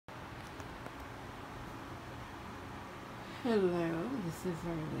Hello, this is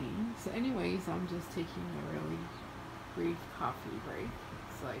Arlene. So, anyways, I'm just taking a really brief coffee break.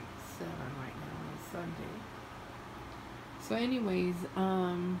 It's like 7 right now on a Sunday. So, anyways,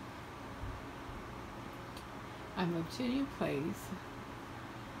 I moved to a new place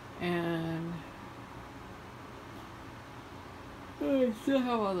and I still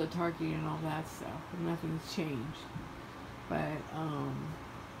have all the Target and all that stuff, and nothing's changed. But,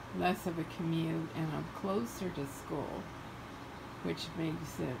 less of a commute and I'm closer to school, which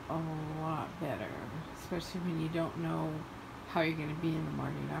makes it a lot better, especially when you don't know how you're going to be in the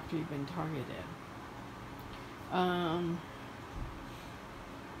morning after you've been targeted.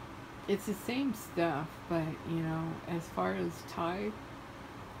 It's the same stuff, but as far as time,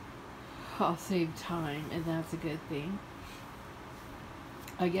 I'll save time, and that's a good thing.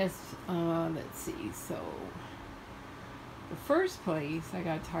 I guess, let's see, so the first place I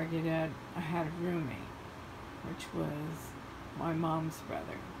got targeted, I had a roommate, which was my mom's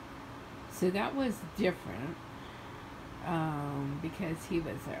brother. So that was different because he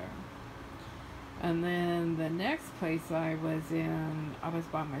was there. And then the next place I was in, I was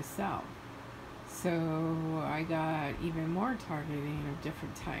by myself. So I got even more targeting of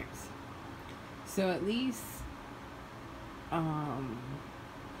different types. So at least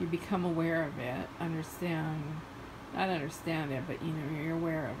you become aware of it, not understand it, but you're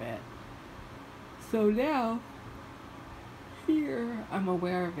aware of it. So now, here, I'm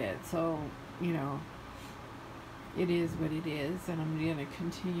aware of it. So, it is what it is, and I'm going to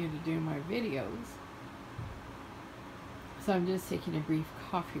continue to do my videos. So I'm just taking a brief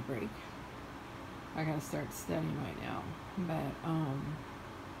coffee break. I gotta start studying right now, but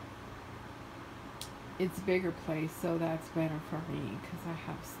it's a bigger place, so that's better for me because I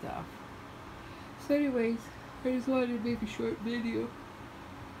have stuff. So anyways, I just wanted to make a short video.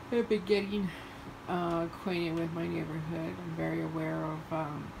 I've been getting acquainted with my neighborhood. I'm very aware of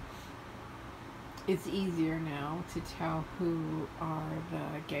it's easier now to tell who are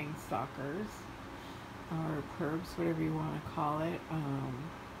the gang stalkers or perps, whatever you want to call it,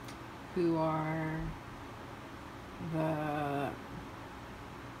 who are the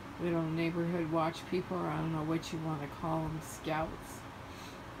little neighborhood watch people, or I don't know what you want to call them, scouts.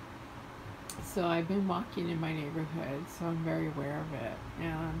 So I've been walking in my neighborhood, so I'm very aware of it,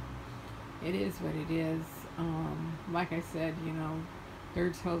 and it is what it is. Like I said,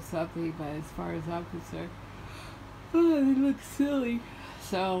 they're so ugly, but as far as I'm concerned, they look silly.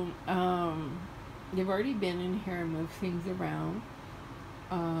 So, they've already been in here and moved things around.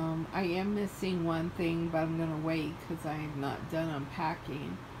 I am missing one thing, but I'm going to wait because I'm not done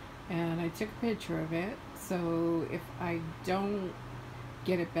unpacking. And I took a picture of it, so if I don't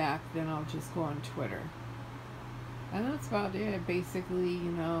get it back, then I'll just go on Twitter. And that's about it, basically,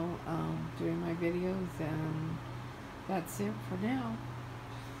 doing my videos, and that's it for now.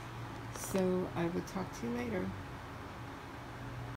 So I will talk to you later.